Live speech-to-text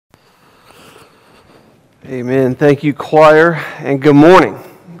Amen. Thank you, choir, and good morning.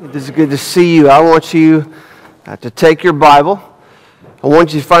 It is good to see you. I want you to take your Bible. I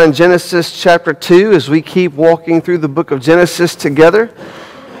want you to find Genesis chapter 2 as we keep walking through the book of Genesis together.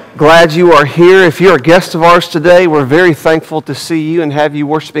 Glad you are here. If you're a guest of ours today, we're very thankful to see you and have you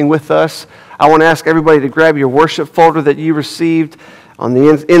worshiping with us. I want to ask everybody to grab your worship folder that you received. In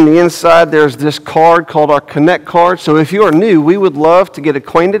the inside, there's this card called our Connect card. So if you are new, we would love to get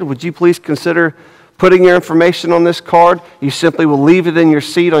acquainted. Would you please consider putting your information on this card? You simply will leave it in your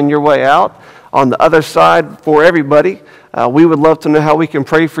seat on your way out. On the other side, for everybody, we would love to know how we can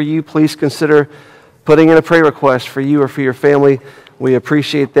pray for you. Please consider putting in a prayer request for you or for your family. We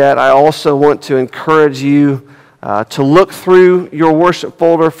appreciate that. I also want to encourage you to look through your worship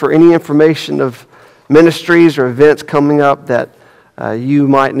folder for any information of ministries or events coming up that you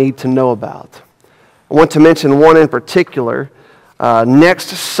might need to know about. I want to mention one in particular. Next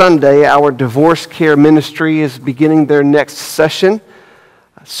Sunday, our divorce care ministry is beginning their next session.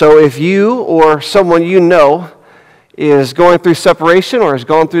 So if you or someone you know is going through separation or has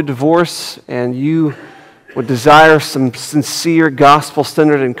gone through divorce and you would desire some sincere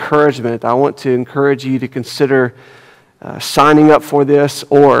gospel-centered encouragement, I want to encourage you to consider signing up for this.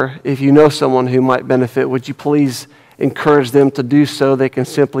 Or if you know someone who might benefit, would you please encourage them to do so? They can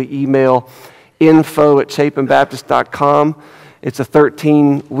simply email info@chapinbaptist.com. It's a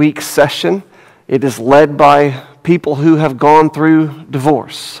 13-week session. It is led by people who have gone through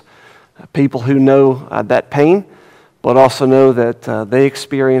divorce, people who know that pain, but also know that they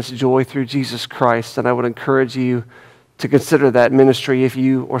experience joy through Jesus Christ. And I would encourage you to consider that ministry if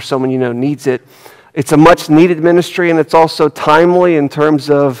you or someone you know needs it. It's a much-needed ministry, and it's also timely in terms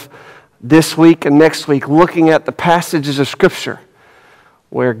of this week and next week, looking at the passages of Scripture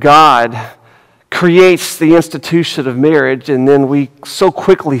where God creates the institution of marriage, and then we so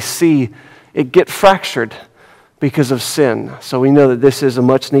quickly see it get fractured because of sin. So we know that this is a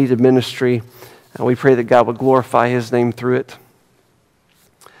much-needed ministry, and we pray that God would glorify His name through it.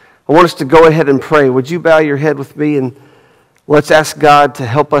 I want us to go ahead and pray. Would you bow your head with me, and let's ask God to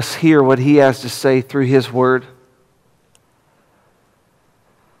help us hear what He has to say through His Word.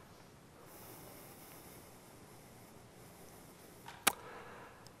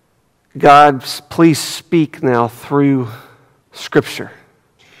 God, please speak now through Scripture.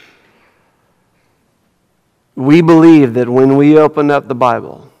 We believe that when we open up the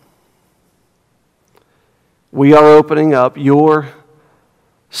Bible, we are opening up your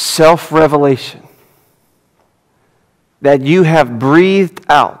self-revelation, that you have breathed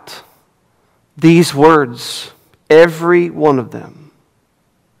out these words, every one of them.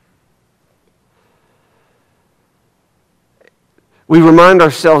 We remind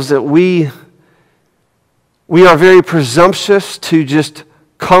ourselves that we are very presumptuous to just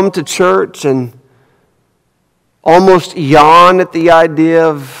come to church and almost yawn at the idea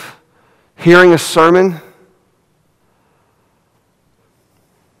of hearing a sermon.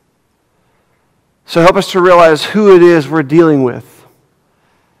 So help us to realize who it is we're dealing with.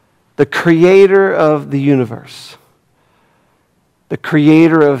 The Creator of the universe. The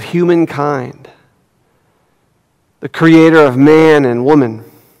Creator of humankind. The Creator of man and woman.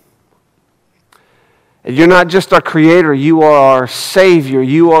 And you're not just our Creator, you are our Savior,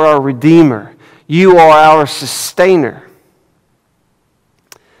 you are our Redeemer, you are our Sustainer.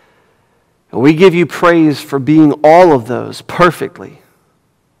 And we give you praise for being all of those perfectly.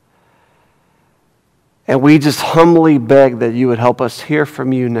 And we just humbly beg that you would help us hear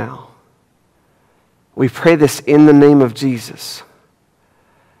from you now. We pray this in the name of Jesus.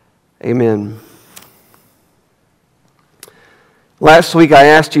 Amen. Last week I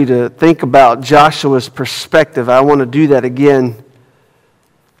asked you to think about Joshua's perspective. I want to do that again.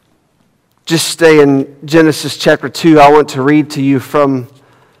 Just stay in Genesis chapter 2. I want to read to you from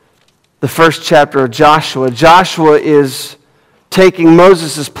the first chapter of Joshua. Joshua is taking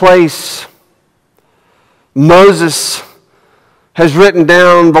Moses' place. Moses has written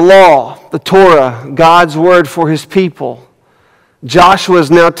down the law, the Torah, God's word for his people. Joshua is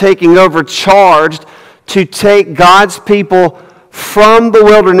now taking over, charged to take God's people from the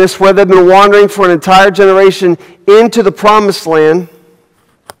wilderness where they've been wandering for an entire generation into the promised land.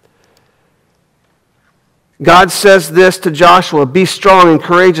 God says this to Joshua, "Be strong and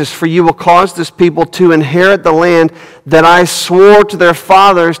courageous, for you will cause this people to inherit the land that I swore to their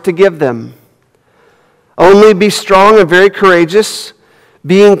fathers to give them. Only be strong and very courageous,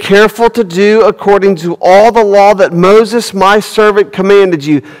 being careful to do according to all the law that Moses my servant commanded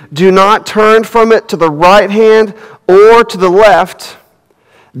you. Do not turn from it to the right hand or to the left,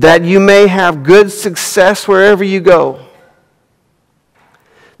 that you may have good success wherever you go.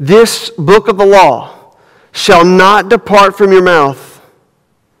 This book of the law shall not depart from your mouth,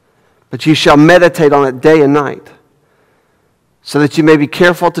 but you shall meditate on it day and night, so that you may be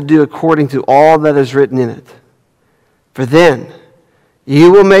careful to do according to all that is written in it. For then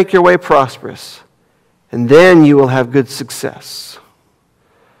you will make your way prosperous, and then you will have good success.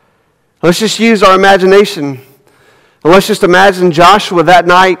 Let's just use our imagination. And let's just imagine Joshua that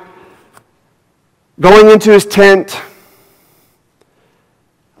night going into his tent,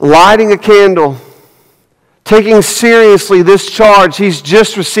 lighting a candle, taking seriously this charge he's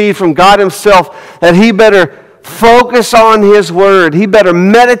just received from God himself, that he better focus on his word. He better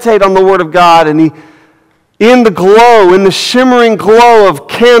meditate on the word of God. And he, in the shimmering glow of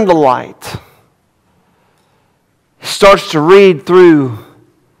candlelight, he starts to read through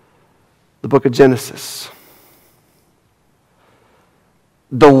the book of Genesis.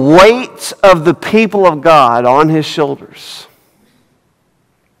 The weight of the people of God on his shoulders.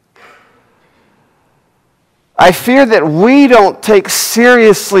 I fear that we don't take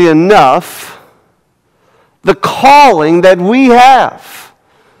seriously enough the calling that we have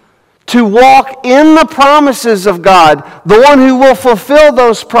to walk in the promises of God, the one who will fulfill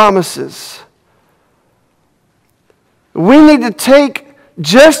those promises. We need to take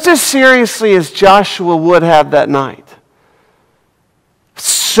just as seriously as Joshua would have that night,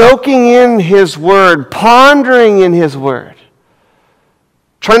 soaking in his word, pondering in his word,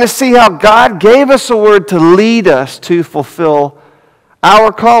 trying to see how God gave us a word to lead us to fulfill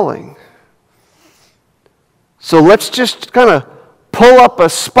our calling. So let's just kind of pull up a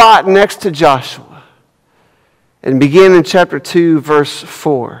spot next to Joshua and begin in chapter 2, verse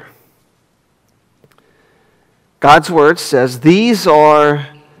 4. God's word says, "These are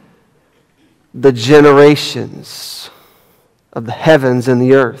the generations of the heavens and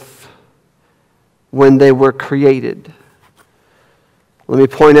the earth when they were created." Let me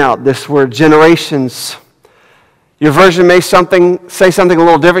point out this word generations. Your version may say something a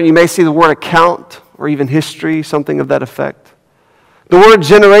little different. You may see the word account or even history, something of that effect. The word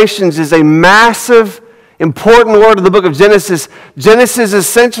generations is a massive, important word of the book of Genesis. Genesis is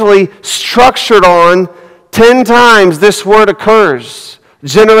essentially structured on 10 times this word occurs.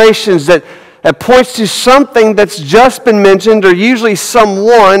 Generations that points to something that's just been mentioned, or usually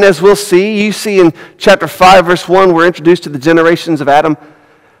someone, as we'll see. You see in chapter 5, verse 1, we're introduced to the generations of Adam.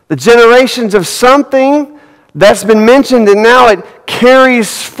 The generations of something that's been mentioned, and now it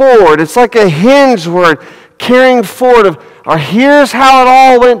carries forward. It's like a hinge word, carrying forward or here's how it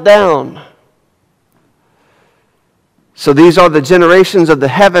all went down. So these are the generations of the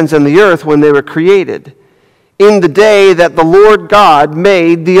heavens and the earth when they were created, in the day that the Lord God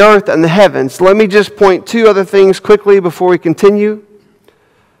made the earth and the heavens. Let me just point two other things quickly before we continue.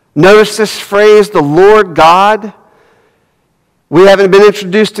 Notice this phrase, the Lord God. We haven't been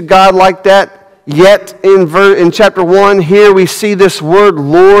introduced to God like that yet in chapter 1. Here we see this word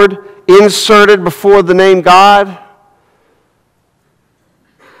Lord inserted before the name God.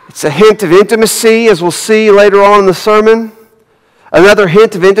 It's a hint of intimacy, as we'll see later on in the sermon. Another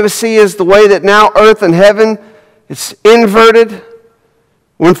hint of intimacy is the way that now earth and heaven, it's inverted.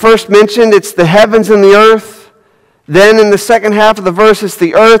 When first mentioned, it's the heavens and the earth. Then in the second half of the verse, it's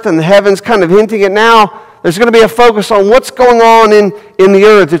the earth and the heavens, kind of hinting at now there's going to be a focus on what's going on in the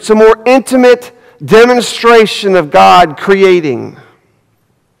earth. It's a more intimate demonstration of God creating.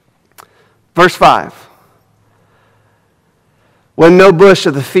 Verse 5. When no bush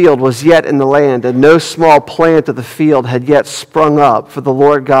of the field was yet in the land, and no small plant of the field had yet sprung up, for the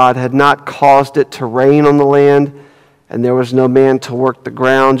Lord God had not caused it to rain on the land, and there was no man to work the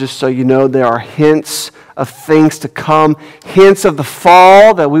ground. Just so you know, there are hints of things to come, hints of the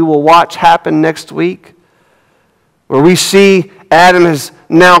fall that we will watch happen next week, where we see Adam is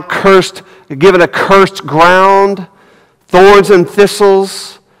now cursed, given a cursed ground, thorns and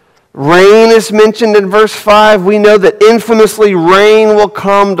thistles. Rain is mentioned in verse 5. We know that infamously rain will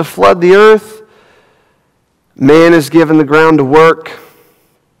come to flood the earth. Man is given the ground to work.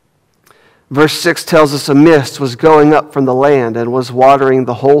 Verse 6 tells us a mist was going up from the land and was watering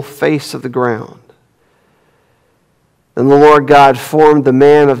the whole face of the ground. Then the Lord God formed the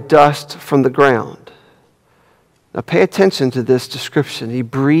man of dust from the ground. Now pay attention to this description. He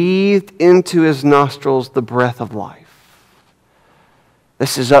breathed into his nostrils the breath of life.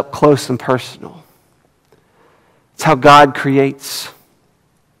 This is up close and personal. It's how God creates.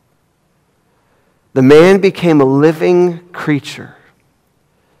 The man became a living creature.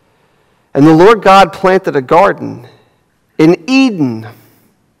 And the Lord God planted a garden in Eden.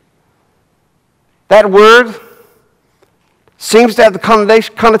 That word seems to have the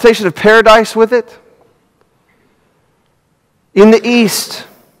connotation of paradise with it. In the east.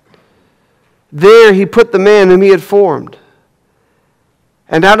 There he put the man whom he had formed.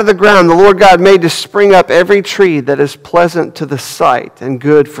 And out of the ground the Lord God made to spring up every tree that is pleasant to the sight and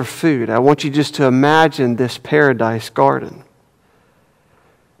good for food. I want you just to imagine this paradise garden.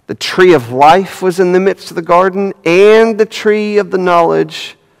 The tree of life was in the midst of the garden, and the tree of the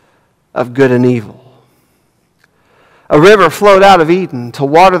knowledge of good and evil. A river flowed out of Eden to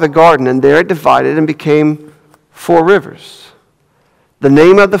water the garden, and there it divided and became 4 rivers. The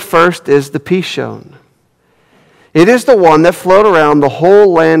name of the first is the Pishon. It is the one that flowed around the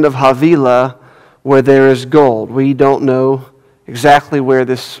whole land of Havilah, where there is gold. We don't know exactly where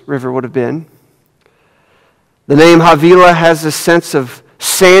this river would have been. The name Havilah has a sense of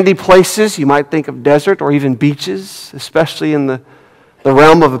sandy places. You might think of desert or even beaches, especially in the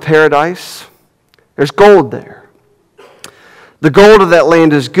realm of a paradise. There's gold there. The gold of that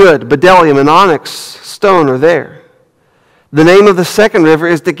land is good. Bdellium and onyx stone are there. The name of the second river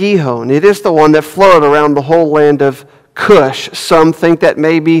is the Gihon. It is the one that flowed around the whole land of Cush. Some think that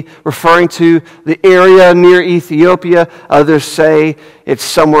may be referring to the area near Ethiopia. Others say it's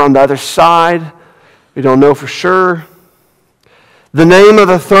somewhere on the other side. We don't know for sure. The name of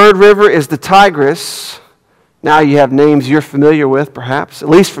the third river is the Tigris. Now you have names you're familiar with, perhaps, at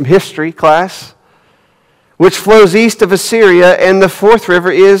least from history class, which flows east of Assyria. And the fourth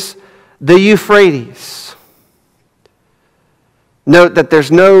river is the Euphrates. Note that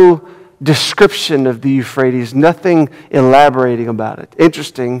there's no description of the Euphrates, nothing elaborating about it.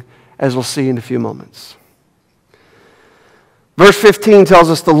 Interesting, as we'll see in a few moments. Verse 15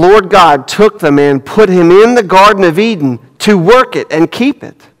 tells us the Lord God took the man, put him in the Garden of Eden to work it and keep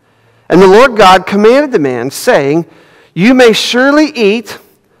it. And the Lord God commanded the man, saying, "You may surely eat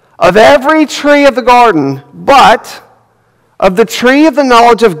of every tree of the garden, but of the tree of the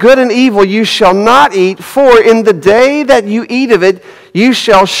knowledge of good and evil you shall not eat, for in the day that you eat of it, you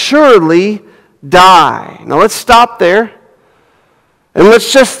shall surely die." Now let's stop there. And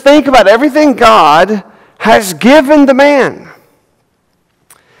let's just think about everything God has given the man.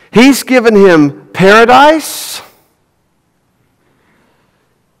 He's given him paradise,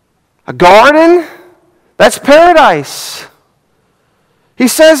 a garden. That's paradise. He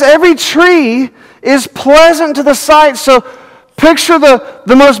says every tree is pleasant to the sight. So picture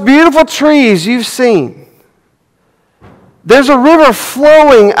the most beautiful trees you've seen. There's a river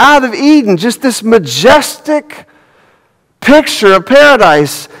flowing out of Eden, just this majestic picture of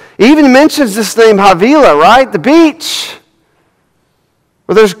paradise. He even mentions this name Havilah, right? The beach,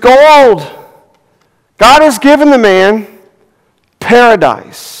 where there's gold. God has given the man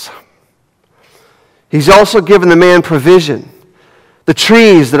paradise. He's also given the man provision. The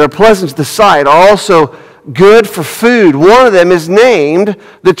trees that are pleasant to the sight are also good for food. One of them is named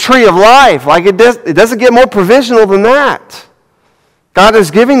the tree of life. Like it doesn't get more provisional than that. God is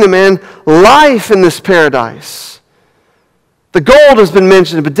giving the man life in this paradise. The gold has been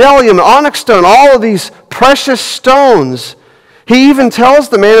mentioned, bdellium, onyx stone, all of these precious stones. He even tells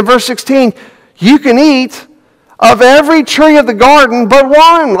the man in verse 16, you can eat of every tree of the garden but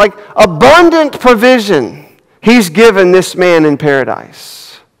one. Like abundant provision he's given this man in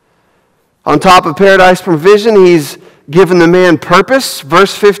paradise. On top of paradise provision, he's given the man purpose.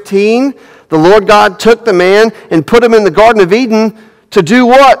 Verse 15, the Lord God took the man and put him in the Garden of Eden to do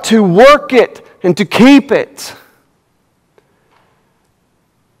what? To work it and to keep it.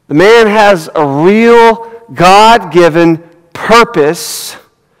 The man has a real God-given purpose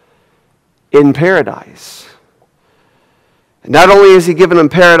in paradise. And not only has he given him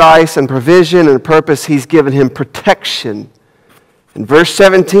paradise and provision and purpose, he's given him protection. In verse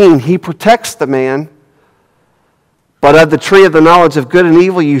 17, he protects the man. But of the tree of the knowledge of good and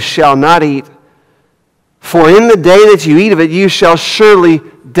evil you shall not eat. For in the day that you eat of it, you shall surely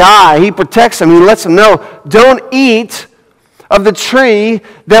die. He protects him. He lets him know, don't eat of the tree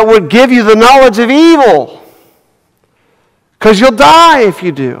that would give you the knowledge of evil. Because you'll die if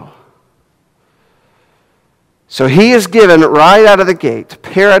you do. So he is given right out of the gate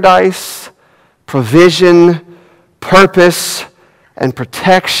paradise, provision, purpose, and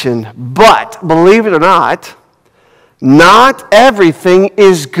protection. But, believe it or not everything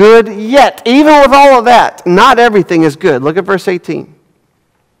is good yet. Even with all of that, not everything is good. Look at verse 18.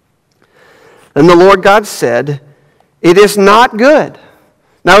 Then the Lord God said, it is not good.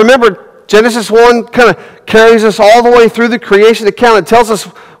 Now remember, Genesis 1 kind of carries us all the way through the creation account. It tells us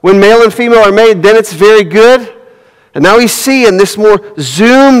when male and female are made, then it's very good. And now we see in this more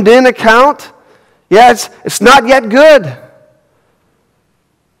zoomed in account, it's not yet good.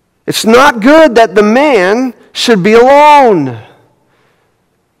 It's not good that the man should be alone.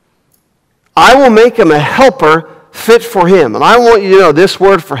 I will make him a helper fit for him. And I want you to know this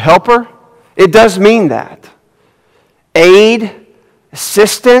word for helper It does mean that. Aid,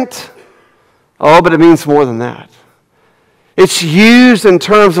 assistant, but it means more than that. It's used in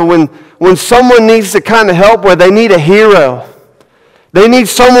terms of when someone needs the kind of help where they need a hero. They need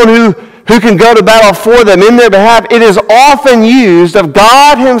someone who can go to battle for them in their behalf. It is often used of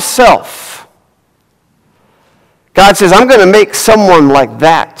God himself. God says, I'm going to make someone like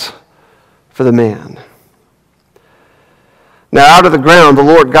that for the man. Now out of the ground the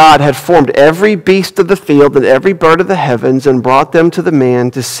Lord God had formed every beast of the field and every bird of the heavens and brought them to the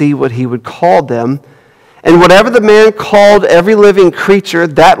man to see what he would call them. And whatever the man called every living creature,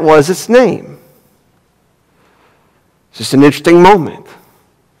 that was its name. It's just an interesting moment.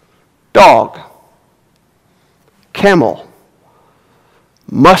 Dog, camel,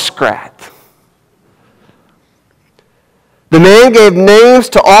 muskrat. The man gave names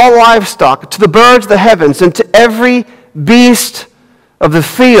to all livestock, to the birds of the heavens, and to every beast of the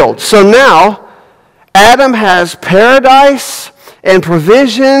field. So now, Adam has paradise and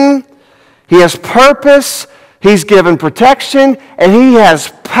provision. He has purpose. He's given protection. And he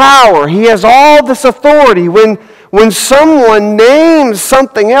has power. He has all this authority. When someone names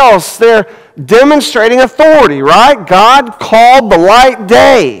something else, they're demonstrating authority, right? God called the light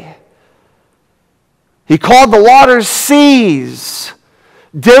day. He called the waters seas,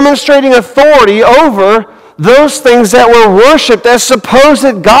 demonstrating authority over those things that were worshipped as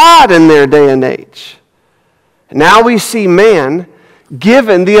supposed God in their day and age. And now we see man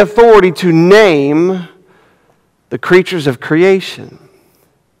given the authority to name the creatures of creation.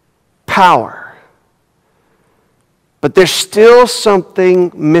 Power. But there's still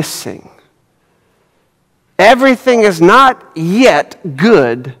something missing. Everything is not yet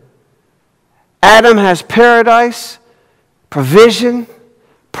good. Adam has paradise, provision,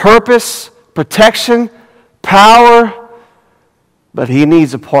 purpose, protection, power, but he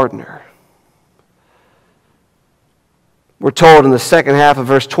needs a partner. We're told in the second half of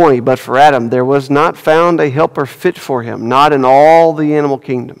verse 20, but for Adam there was not found a helper fit for him, not in all the animal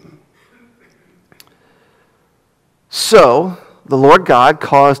kingdom. So the Lord God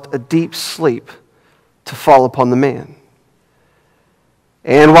caused a deep sleep to fall upon the man.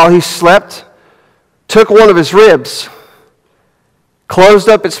 And while he slept, took one of his ribs, closed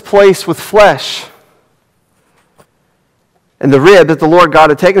up its place with flesh. And the rib that the Lord God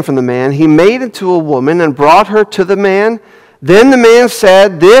had taken from the man, he made into a woman and brought her to the man. Then the man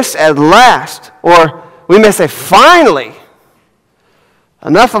said, this at last, or we may say finally,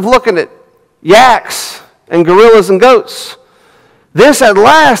 enough of looking at yaks and gorillas and goats. This at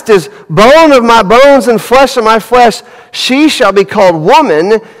last is bone of my bones and flesh of my flesh. She shall be called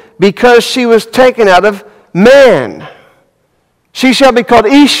woman because she was taken out of man. She shall be called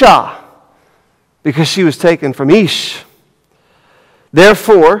Isha because she was taken from Ish.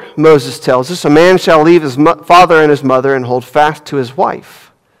 Therefore, Moses tells us, a man shall leave his father and his mother and hold fast to his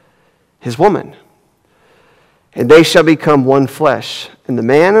wife, his woman. And they shall become one flesh. And the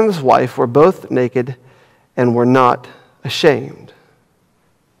man and his wife were both naked and were not ashamed.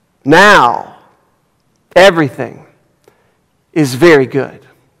 Now, everything is very good.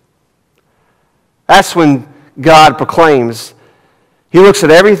 That's when God proclaims, he looks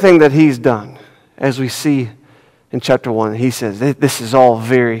at everything that he's done, as we see in chapter 1. He says, this is all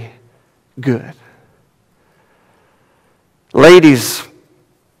very good. Ladies,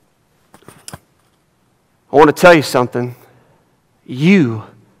 I want to tell you something. You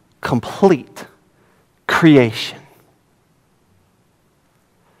complete creation.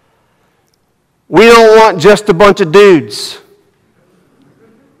 We don't want just a bunch of dudes.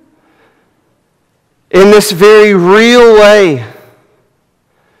 In this very real way,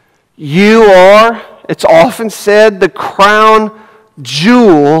 you are, it's often said, the crown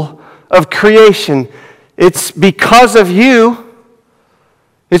jewel of creation. It's because of you.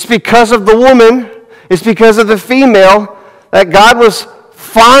 It's because of the woman. It's because of the female that God was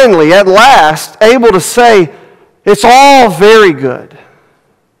finally, at last, able to say, it's all very good.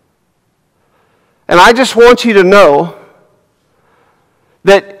 And I just want you to know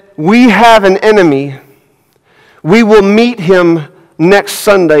that we have an enemy. We will meet him next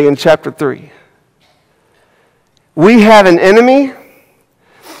Sunday in chapter 3. We have an enemy,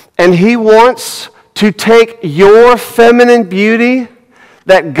 and he wants to take your feminine beauty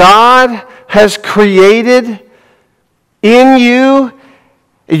that God has created in you.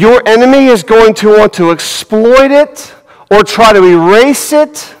 Your enemy is going to want to exploit it or try to erase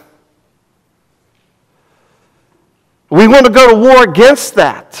it. We want to go to war against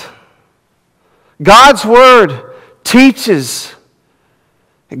that. God's word teaches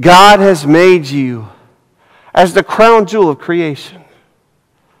God has made you as the crown jewel of creation.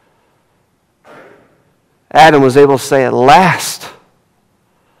 Adam was able to say, at last,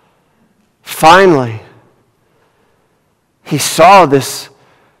 finally, he saw this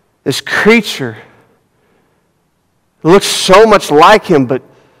creature. It looks so much like him, but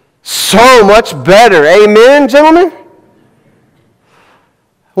so much better. Amen, gentlemen?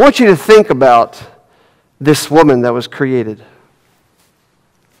 I want you to think about this woman that was created.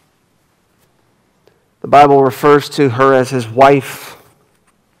 The Bible refers to her as his wife.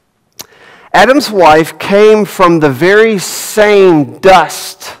 Adam's wife came from the very same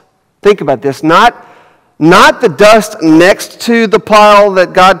dust. Think about this. Not the dust next to the pile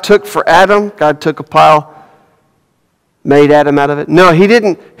that God took for Adam. God took a pile, made Adam out of it. No, he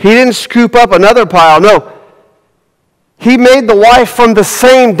didn't scoop up another pile. No. He made the wife from the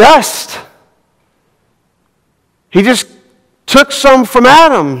same dust. He just took some from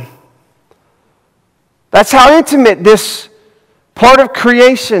Adam. That's how intimate this part of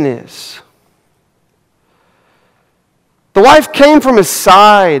creation is. The wife came from his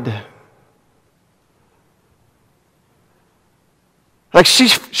side. Like she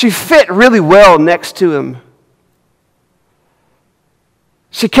fit really well next to him.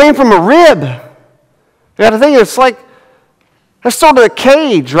 She came from a rib. You got to think, it's like, that's sort of the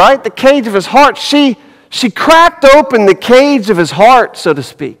cage, right? The cage of his heart. She cracked open the cage of his heart, so to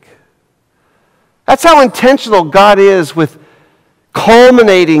speak. That's how intentional God is with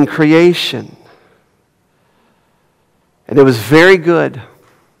culminating creation. And it was very good.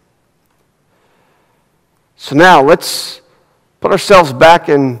 So now let's put ourselves back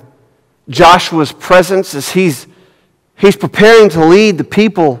in Joshua's presence as he's preparing to lead the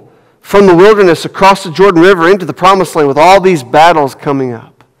people from the wilderness across the Jordan River into the Promised Land with all these battles coming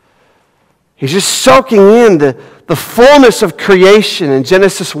up. He's just soaking in the fullness of creation in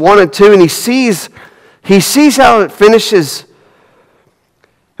Genesis 1 and 2, and he sees how it finishes.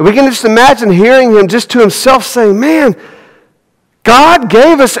 And we can just imagine hearing him just to himself saying, man, God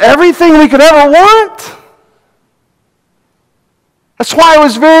gave us everything we could ever want. That's why it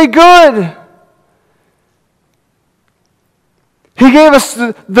was very good. He gave us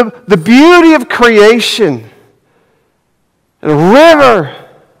the beauty of creation, and a river,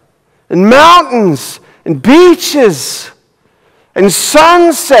 and mountains, and beaches, and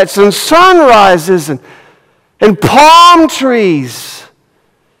sunsets, and sunrises, and palm trees,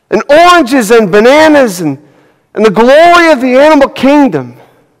 and oranges, and bananas, and the glory of the animal kingdom,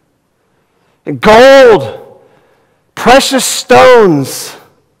 and gold, precious stones.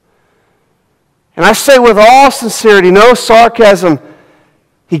 And I say with all sincerity, no sarcasm,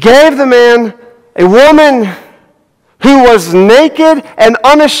 he gave the man a woman who was naked and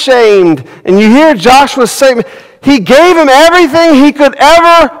unashamed. And you hear Joshua say, he gave him everything he could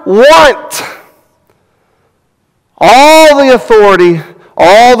ever want. All the authority,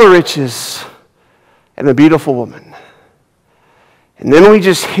 all the riches, and a beautiful woman. And then we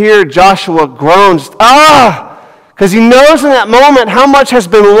just hear Joshua groan, because he knows in that moment how much has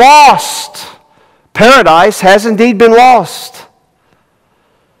been lost. Paradise has indeed been lost.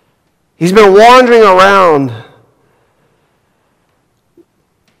 He's been wandering around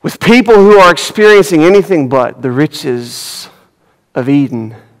with people who are experiencing anything but the riches of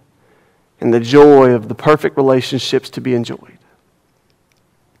Eden and the joy of the perfect relationships to be enjoyed.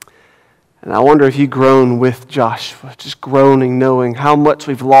 And I wonder if you groan with Joshua, just groaning, knowing how much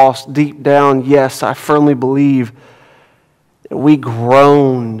we've lost deep down. Yes, I firmly believe that we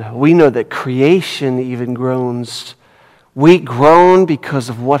groan. We know that creation even groans. We groan because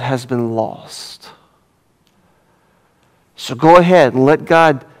of what has been lost. So go ahead and let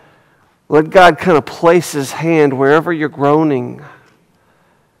God kind of place His hand wherever you're groaning.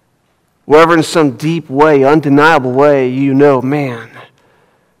 Wherever in some deep way, undeniable way, you know, man,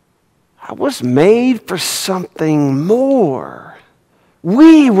 I was made for something more.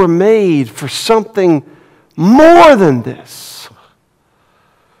 We were made for something more than this.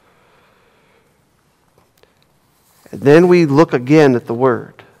 And then we look again at the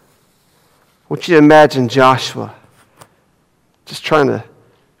Word. I want you to imagine Joshua just trying to,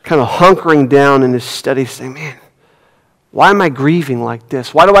 kind of hunkering down in his study, saying, man, why am I grieving like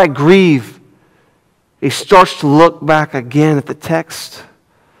this? Why do I grieve? He starts to look back again at the text.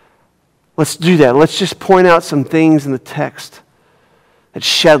 Let's do that. Let's just point out some things in the text that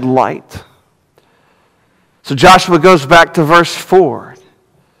shed light. So Joshua goes back to verse 4.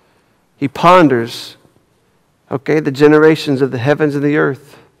 He ponders, the generations of the heavens and the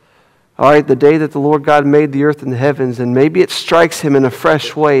earth. All right, the day that the Lord God made the earth and the heavens, and maybe it strikes him in a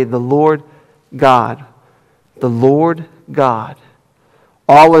fresh way, the Lord God. The Lord God.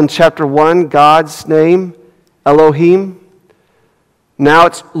 All in chapter 1, God's name, Elohim. Now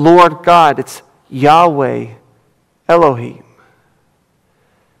it's Lord God. It's Yahweh Elohim.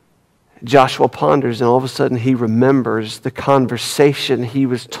 Joshua ponders, and all of a sudden he remembers the conversation he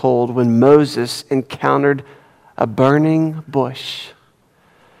was told when Moses encountered a burning bush.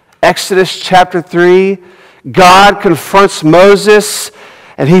 Exodus chapter 3, God confronts Moses,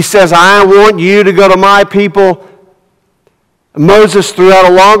 and he says, I want you to go to my people. Moses, throughout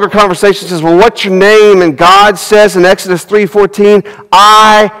a longer conversation, says, well, what's your name? And God says in Exodus 3:14,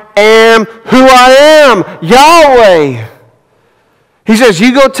 I am who I am, Yahweh. He says,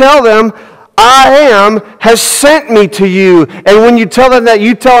 you go tell them, I am has sent me to you. And when you tell them that,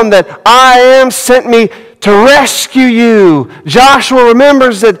 you tell them that I am sent me to rescue you. Joshua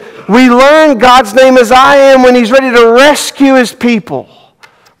remembers that we learn God's name as I am when he's ready to rescue his people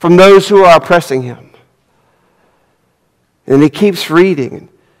from those who are oppressing him. And he keeps reading.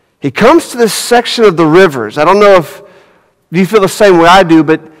 He comes to this section of the rivers. I don't know if you feel the same way I do,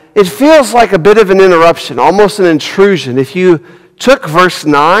 but it feels like a bit of an interruption, almost an intrusion. If you took verse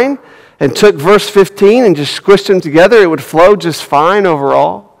 9 and took verse 15 and just squished them together, it would flow just fine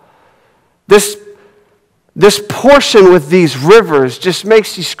overall. This portion with these rivers just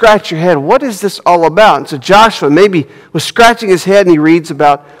makes you scratch your head. What is this all about? And so Joshua maybe was scratching his head, and he reads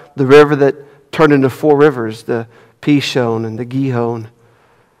about the river that turned into 4 rivers, the Pishon and the Gihon,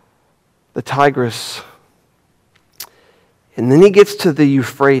 the Tigris. And then he gets to the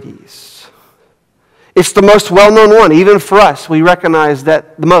Euphrates. It's the most well-known one, even for us. We recognize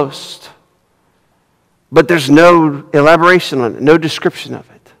that the most. But there's no elaboration on it, no description of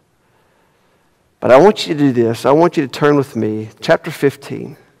it. But I want you to do this. I want you to turn with me, chapter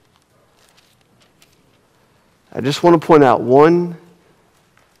 15. I just want to point out one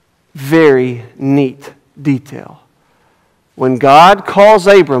very neat detail. When God calls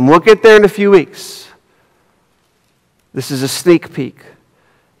Abram, we'll get there in a few weeks. This is a sneak peek.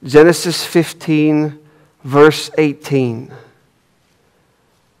 Genesis 15, verse 18.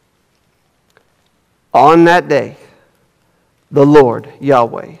 On that day, the Lord,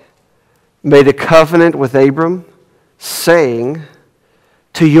 Yahweh, made a covenant with Abram, saying,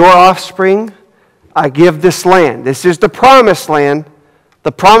 to your offspring I give this land. This is the promised land.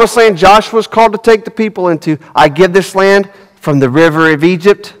 The promised land Joshua was called to take the people into. I give this land from the river of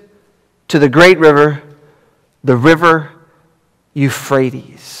Egypt to the great river, the river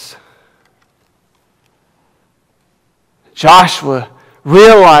Euphrates. Joshua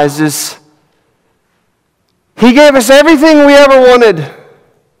realizes he gave us everything we ever wanted.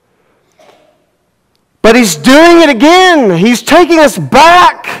 But he's doing it again. He's taking us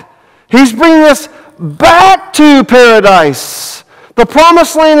back. He's bringing us back to paradise. The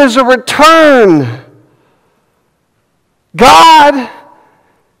promised land is a return. God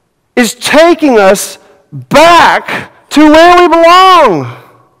is taking us back to where we belong.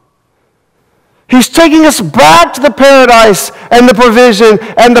 He's taking us back to the paradise and the provision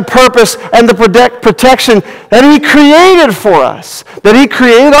and the purpose and the protection that he created for us, that he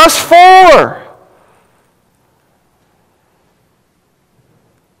created us for.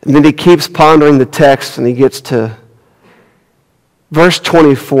 And then he keeps pondering the text, and he gets to verse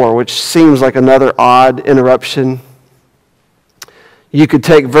 24, which seems like another odd interruption. You could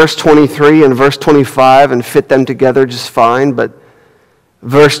take verse 23 and verse 25 and fit them together just fine, but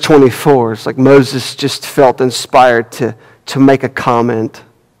verse 24, it's like Moses just felt inspired to make a comment.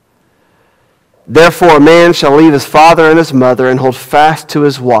 Therefore a man shall leave his father and his mother and hold fast to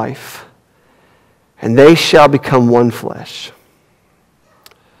his wife, and they shall become one flesh.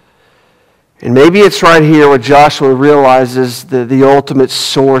 And maybe it's right here where Joshua realizes the ultimate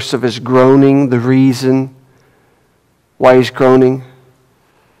source of his groaning, the reason why he's groaning.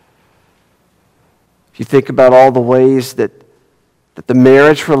 If you think about all the ways that the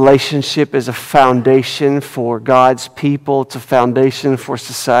marriage relationship is a foundation for God's people, it's a foundation for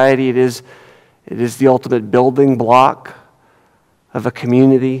society, it is the ultimate building block of a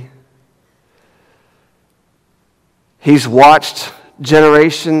community. He's watched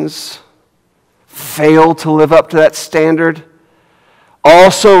generations fail to live up to that standard.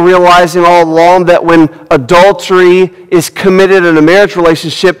 Also realizing all along that when adultery is committed in a marriage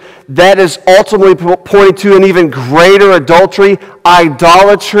relationship, that is ultimately pointing to an even greater adultery,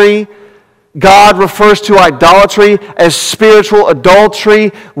 idolatry. God refers to idolatry as spiritual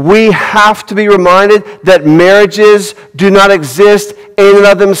adultery. We have to be reminded that marriages do not exist in and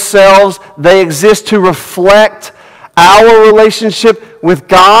of themselves. They exist to reflect our relationship with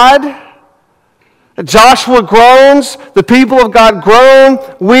God. Joshua groans, the people of God groan,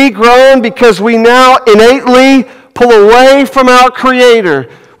 we groan because we now innately pull away from our Creator.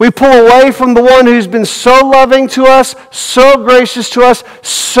 We pull away from the one who's been so loving to us, so gracious to us,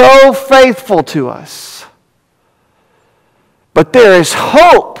 so faithful to us. But there is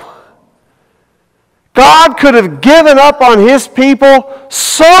hope. God could have given up on His people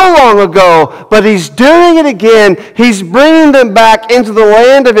so long ago, but He's doing it again. He's bringing them back into the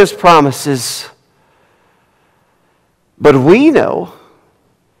land of His promises. But we know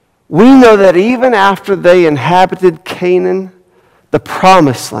that even after they inhabited Canaan, the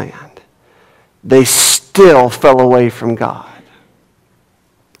promised land, they still fell away from God.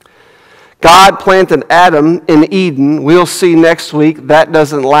 God planted Adam in Eden. We'll see next week that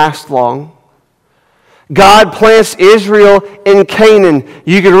doesn't last long. God plants Israel in Canaan.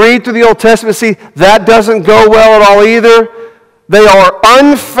 You can read through the Old Testament, see that doesn't go well at all either. They are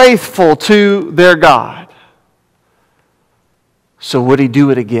unfaithful to their God. So would He do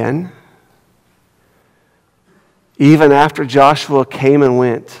it again? Even after Joshua came and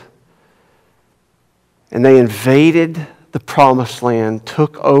went, and they invaded the promised land,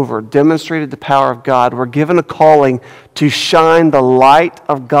 took over, demonstrated the power of God, were given a calling to shine the light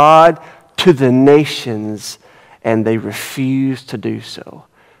of God to the nations, and they refused to do so.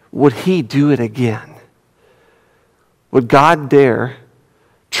 Would He do it again? Would God dare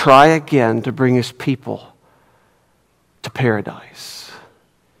try again to bring His people to paradise?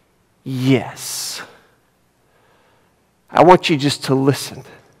 Yes. I want you just to listen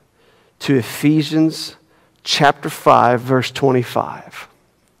to Ephesians chapter 5, verse 25.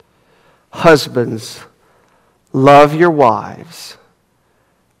 Husbands, love your wives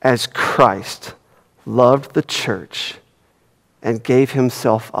as Christ loved the church and gave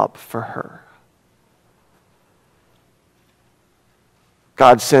Himself up for her.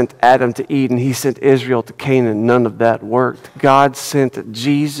 God sent Adam to Eden. He sent Israel to Canaan. None of that worked. God sent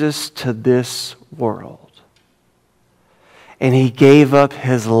Jesus to this world. And He gave up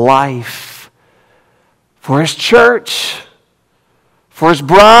His life for His church, for His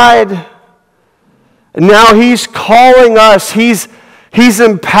bride. And now He's calling us. He's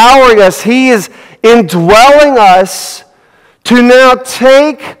empowering us. He is indwelling us to now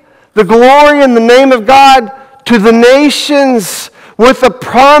take the glory and the name of God to the nations with a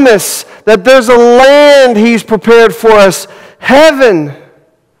promise that there's a land He's prepared for us, heaven.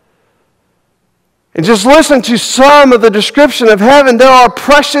 And just listen to some of the description of heaven. There are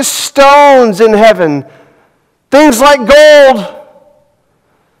precious stones in heaven, things like gold.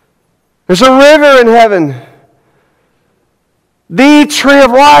 There's a river in heaven. The tree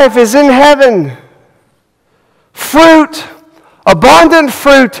of life is in heaven. Fruit, abundant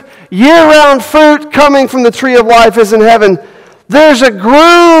fruit, year-round fruit coming from the tree of life is in heaven. There's a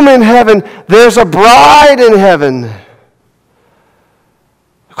groom in heaven. There's a bride in heaven.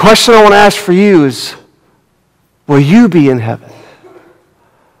 The question I want to ask for you is, will you be in heaven?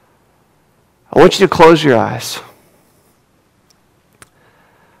 I want you to close your eyes.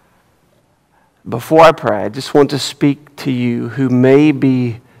 Before I pray, I just want to speak to you who may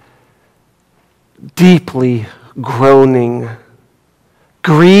be deeply groaning,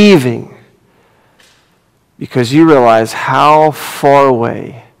 grieving, because you realize how far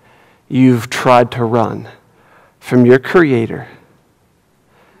away you've tried to run from your Creator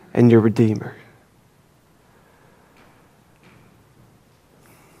and your Redeemer.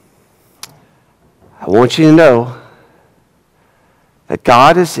 I want you to know that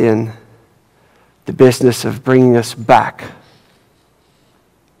God is in the business of bringing us back.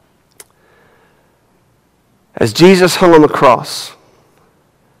 As Jesus hung on the cross,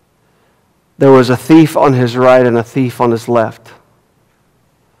 there was a thief on His right and a thief on His left.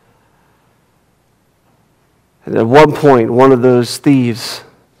 And at one point, one of those thieves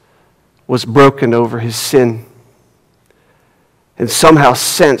was broken over his sin and somehow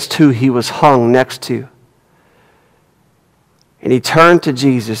sensed who he was hung next to. And he turned to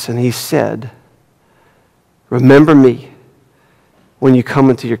Jesus and he said, "Remember me when you come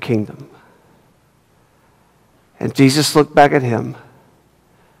into your kingdom." And Jesus looked back at him.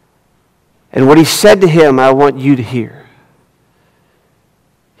 And what He said to him, I want you to hear.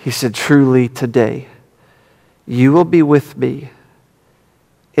 He said, "Truly today, you will be with me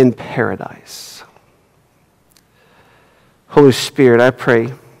in paradise." Holy Spirit, I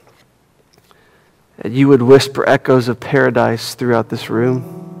pray that you would whisper echoes of paradise throughout this room.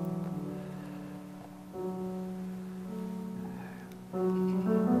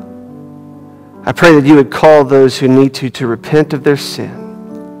 I pray that you would call those who need to repent of their sin.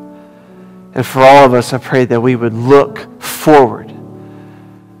 And for all of us, I pray that we would look forward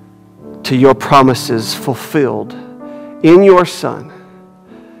to your promises fulfilled in your Son.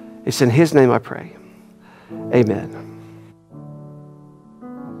 It's in His name I pray. Amen.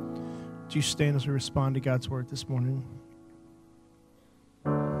 Would you stand as we respond to God's word this morning?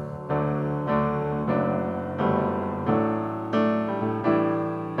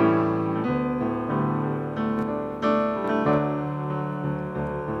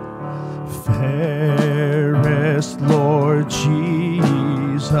 Fairest Lord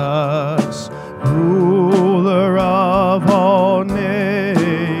Jesus, ruler of all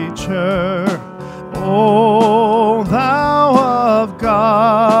nature, O thou of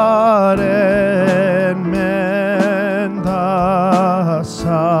God and man the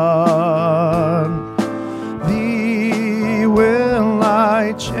Son, thee will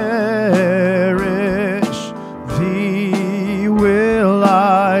I cherish, thee will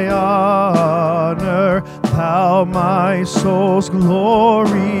I honor, thou my soul's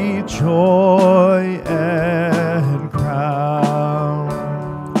glory, joy, and crown.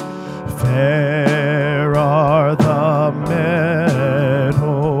 Fair are the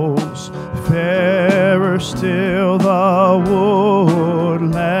meadows, fairer still the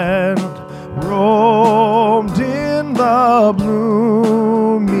woodland, robed in the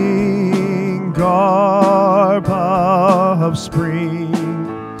blooming garb of spring.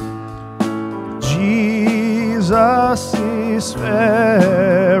 Jesus is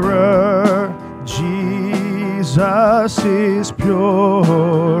fairer, Jesus is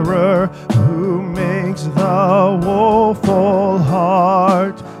purer, who makes the woeful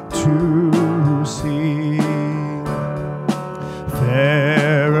heart to sing.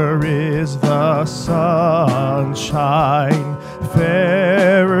 Fairer is the sunshine,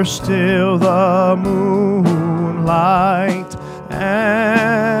 fairer still the moonlight,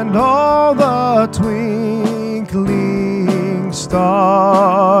 and all the twinkling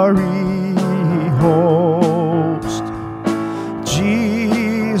starry host.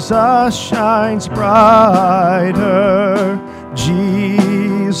 Jesus shines brighter,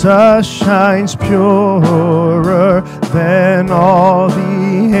 Jesus shines purer than all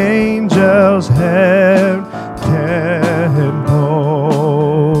the angels heaven can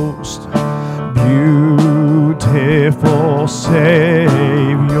boast. Beautiful Savior,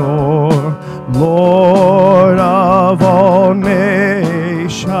 Lord of all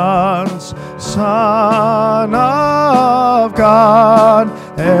nations, Son of God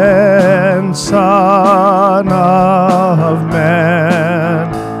and Son of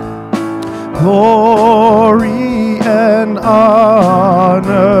Man, glory and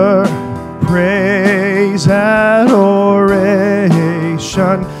honor, praise, adoration,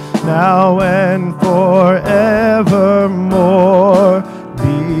 now and forevermore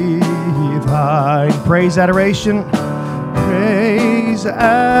be thine. Praise, adoration, praise,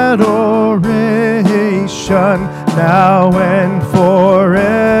 adoration, now and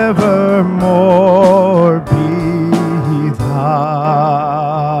forevermore be thine.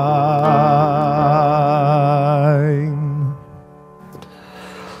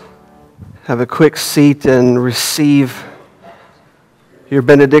 Have a quick seat and receive your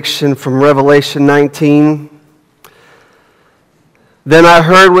benediction from Revelation 19. Then I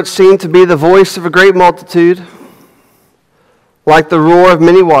heard what seemed to be the voice of a great multitude, like the roar of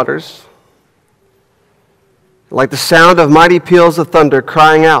many waters, like the sound of mighty peals of thunder,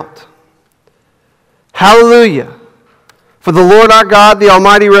 crying out, Hallelujah! For the Lord our God, the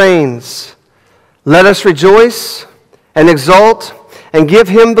Almighty, reigns. Let us rejoice and exult and give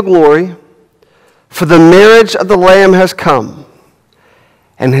him the glory, for the marriage of the Lamb has come,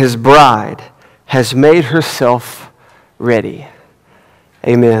 and his bride has made herself ready.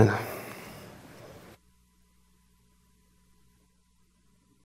 Amen.